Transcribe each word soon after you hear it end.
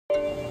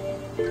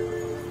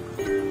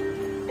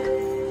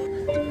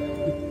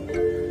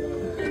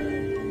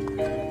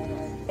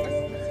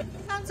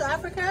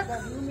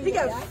We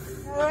get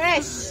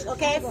fresh,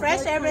 okay?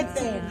 Fresh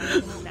everything.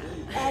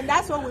 And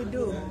that's what we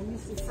do.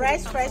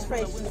 Fresh, fresh,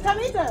 fresh.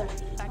 Tamita,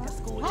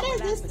 how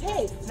does this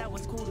taste?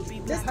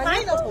 This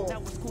pineapple.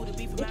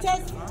 It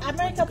tastes,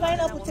 American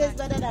pineapple tastes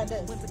better than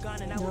this.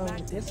 No,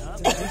 this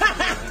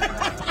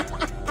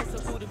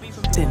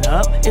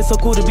It's so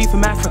cool to be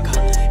from Africa.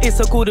 It's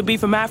so cool to be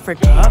from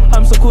Africa.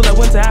 I'm so cool I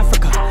went to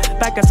Africa.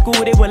 Back at school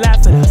they would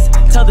laugh at us.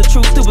 Tell the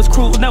truth, it was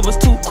cruel. Now it's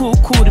too cool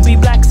to be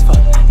black as fuck.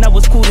 Now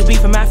it's cool to be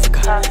from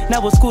Africa.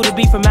 Now it's cool to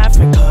be from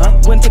Africa.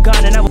 Went to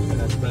Ghana and I was.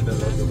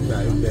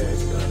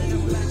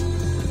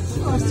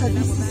 Oh, so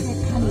this is a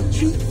kind of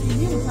treat for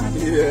you, huh?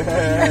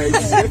 Yeah.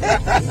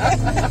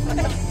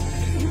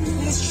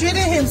 He's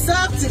treating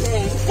himself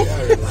today.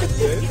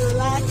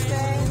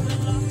 Relaxing.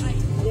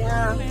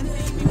 Yeah.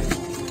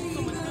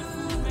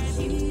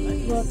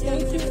 Well,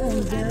 thank you.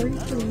 I'm very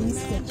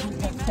pleased that you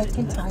have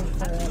taken time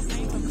for us.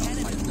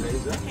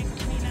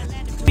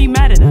 Be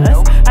mad at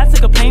us. I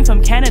took a plane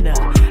from Canada.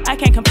 I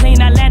can't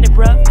complain, I landed,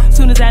 bruh.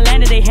 Soon as I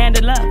landed, they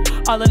handed up.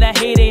 All of that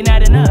hate ain't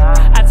adding up.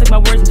 I took my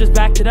words and just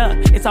backed it up.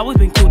 It's always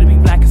been cool to be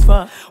black as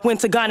fuck. Went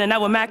to Ghana,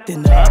 now I'm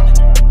acting up.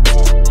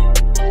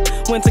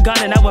 Went to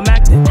Ghana, now I'm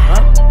acting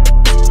up.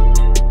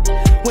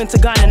 Went to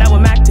Ghana, now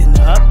I'm acting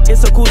up.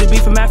 It's so cool to be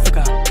from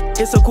Africa.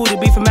 It's so cool to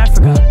be from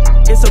Africa.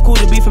 It's so cool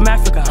to be from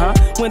Africa, huh?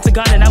 Went to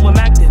Ghana, now I'm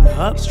acting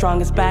up.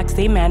 Strongest backs,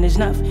 they manage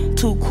enough.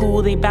 Too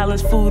cool, they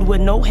balance food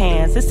with no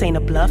hands. This ain't a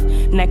bluff.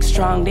 Next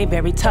strong, they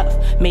very tough.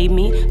 Made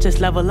me just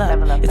level up.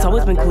 It's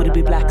always been cool to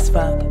be black as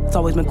fuck. It's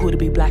always been cool to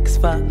be black as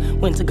fuck.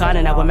 Went to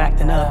Ghana, now I'm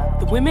acting up.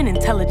 The women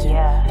intelligent,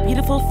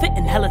 beautiful, fit,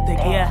 and hella thick,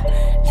 yeah.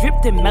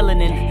 Dripped in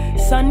melanin,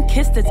 sun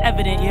kissed, it's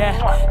evident,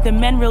 yeah. The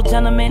men real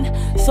gentlemen,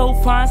 so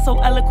fine, so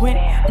eloquent.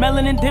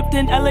 Melanin dipped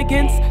in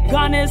elegance.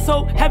 Ghana is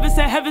so heaven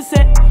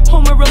sent.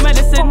 Homer real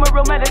medicine.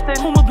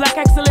 Homer black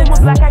excellence.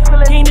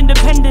 Gain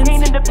independence.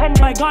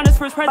 By Ghana's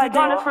first president.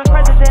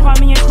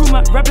 Kwame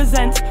Nkrumah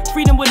represents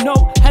freedom with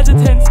no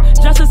hesitance.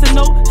 Justice and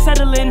no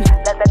settling.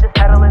 Let this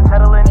settle in.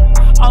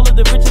 All of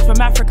the riches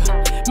from Africa.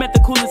 Met the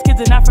coolest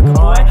kids in Africa,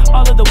 boy.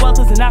 All of the wealth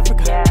is in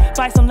Africa.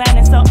 Buy some land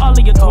and sell all of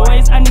your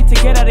toys. I need to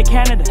get out of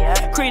Canada.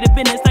 Create a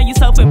business, now you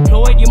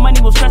self-employed. Your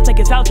money will stretch like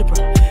it's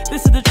algebra.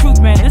 This is the truth,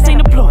 man. This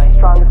ain't a ploy.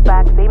 Strongest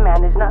backs, they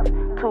manage enough.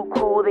 Too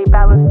cool, they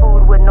balance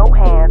food with no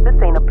hands.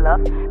 This ain't a bluff.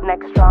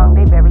 Next strong,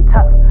 they very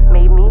tough.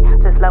 Made me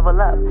just level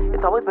up.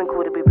 It's always been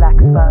cool to be black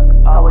as fuck.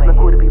 Always been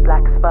cool to be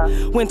black as fuck.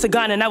 Went to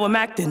Ghana, now I'm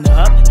acting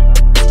up.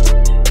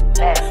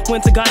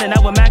 Went to Ghana,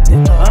 now I'm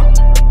acting up.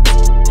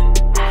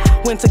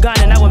 Went to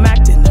Ghana, now I'm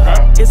acting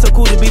up. It's so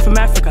cool to be from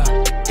Africa.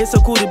 It's so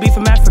cool to be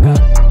from Africa.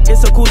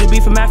 It's so cool to be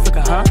from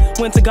Africa, huh?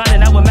 Went to Ghana,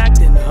 now I'm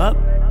acting up.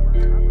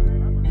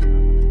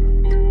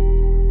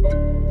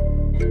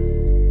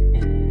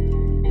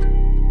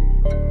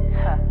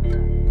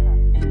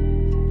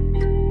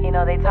 You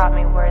know, they taught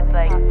me words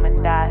like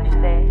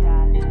Madase,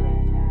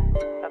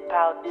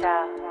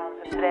 Apauta,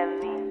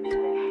 Fremi.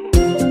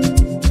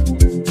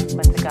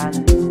 Went to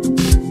Ghana.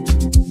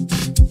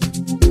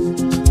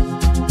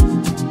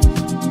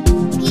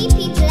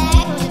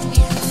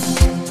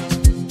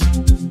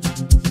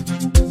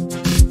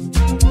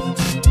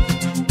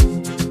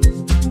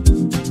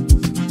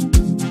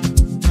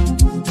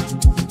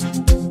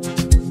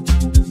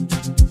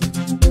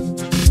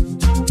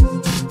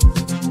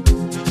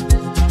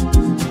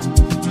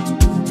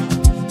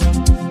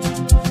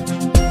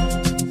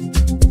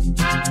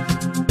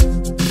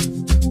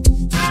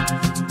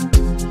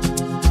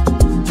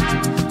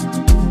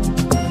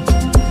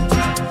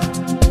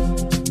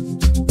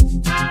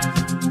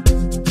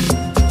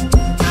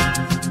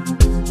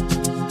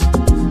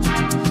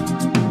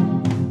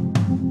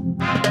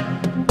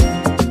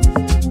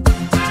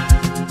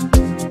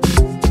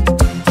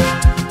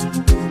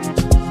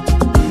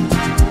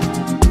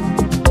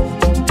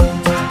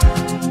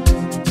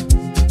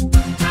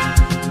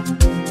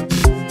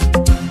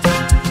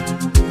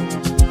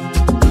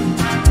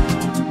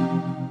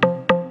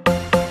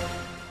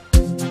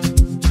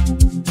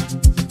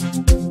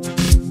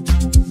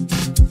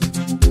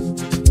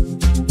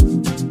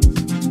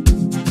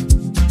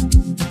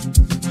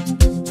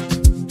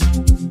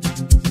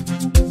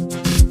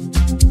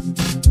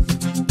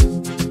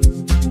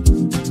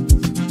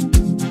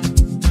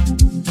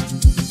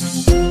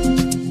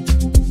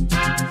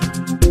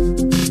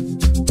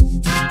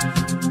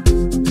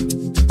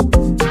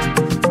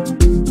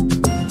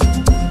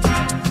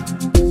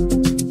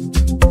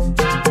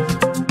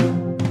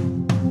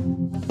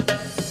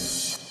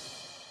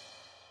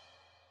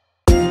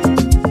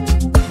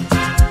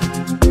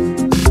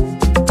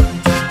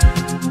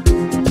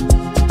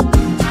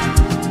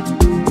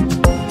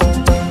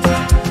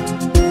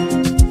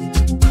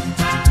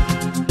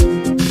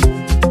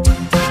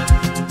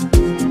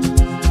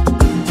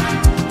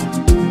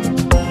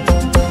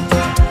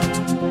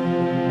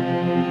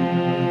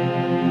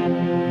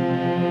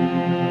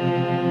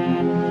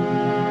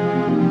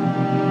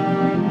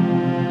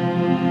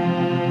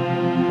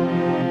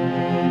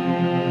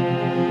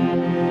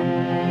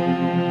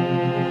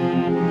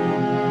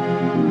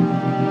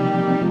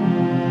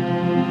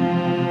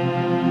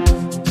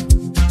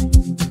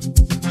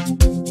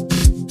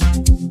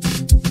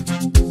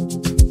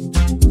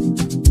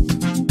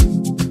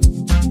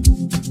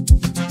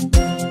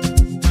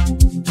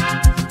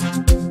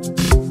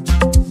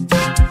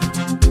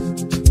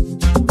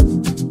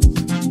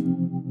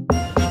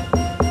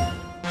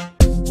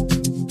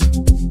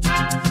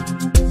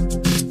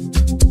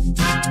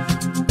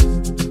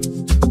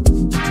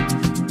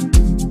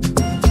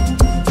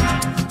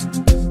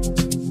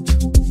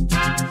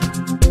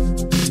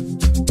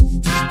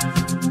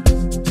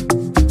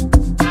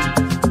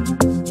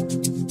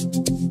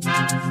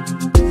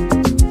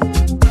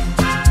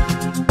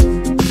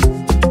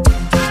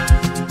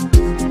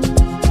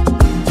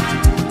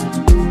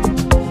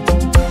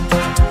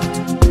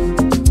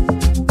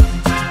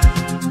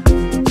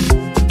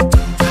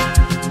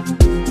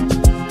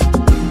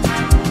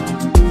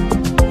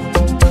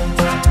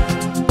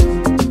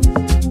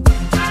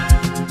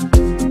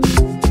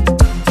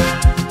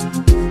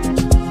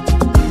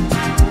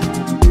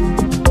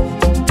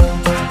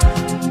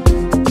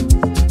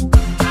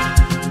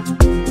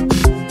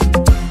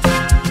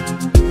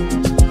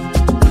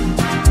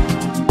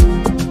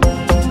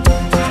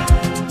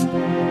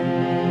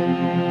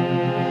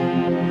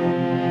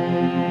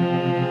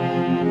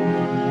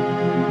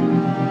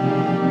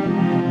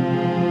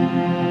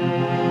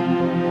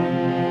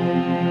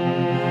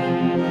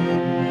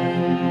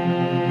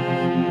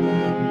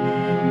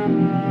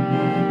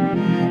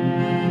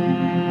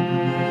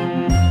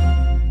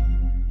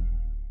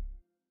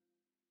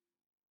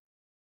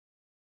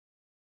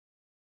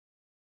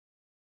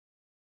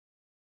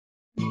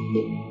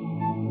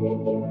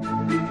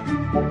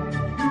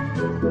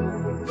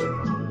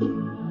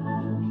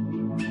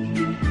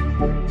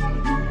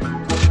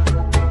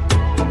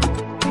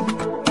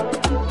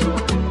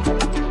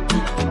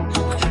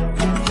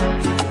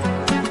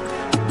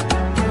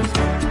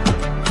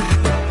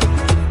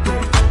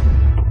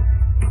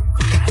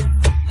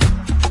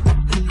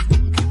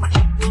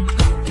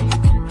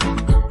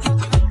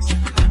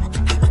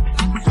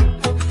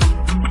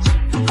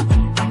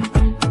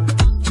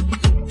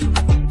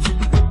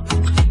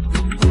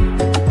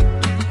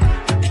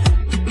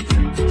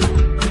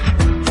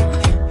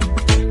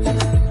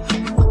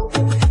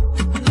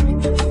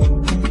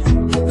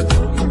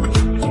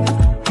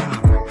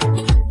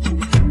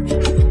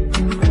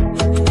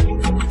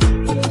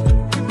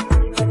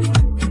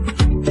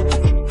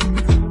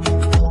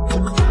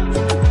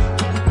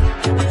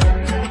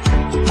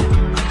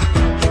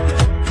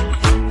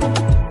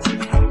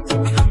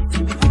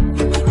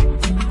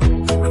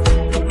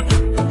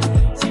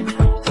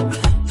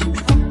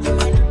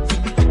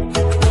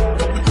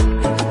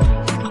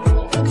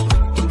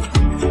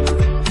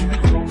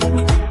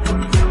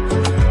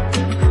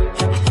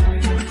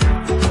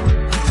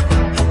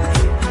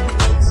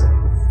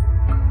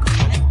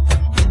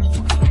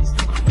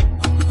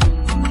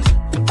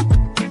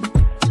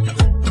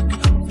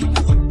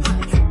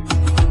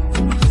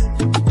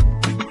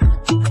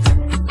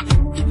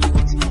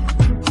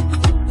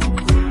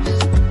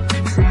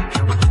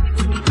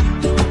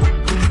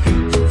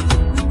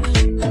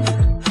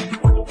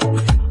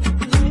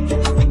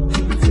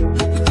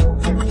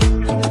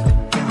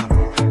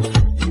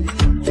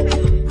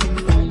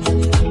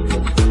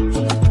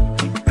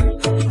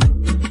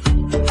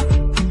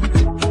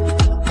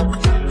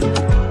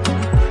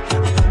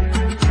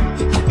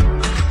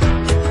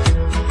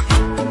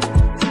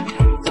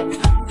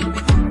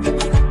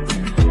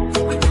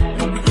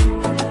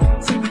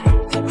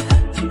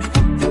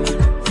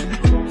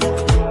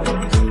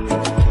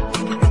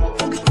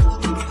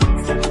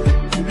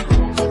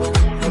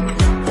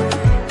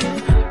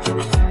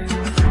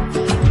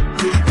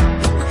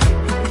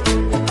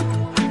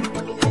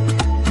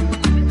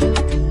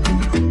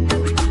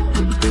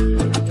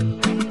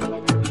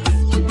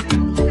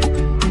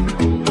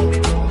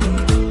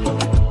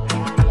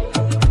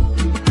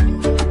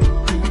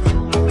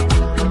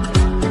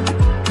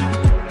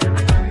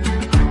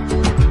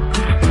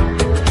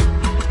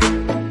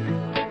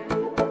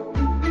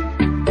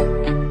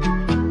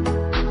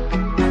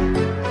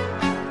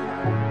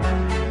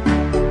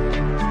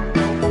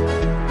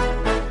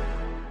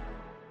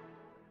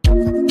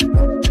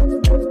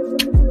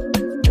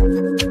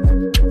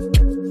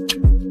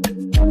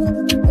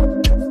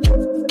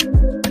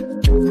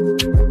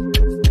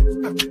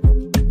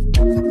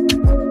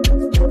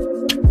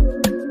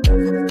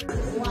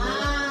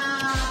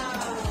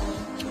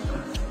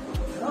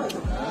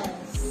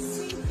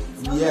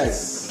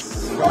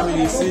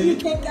 Family, see? You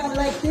think I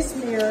like this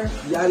mirror?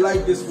 Yeah, I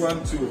like this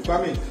one too.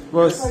 Family,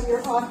 For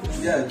your office.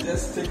 yeah,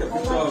 just take a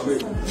picture of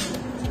it.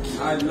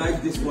 I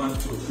like this one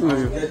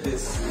too. Get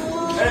this.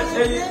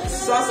 Hey,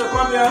 Sasa,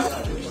 come here.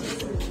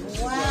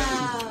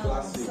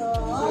 Wow. So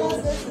all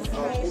of this is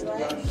great,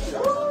 right?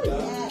 Oh,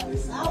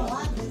 yes. I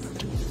want this.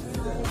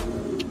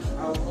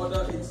 I'll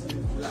order it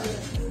in black.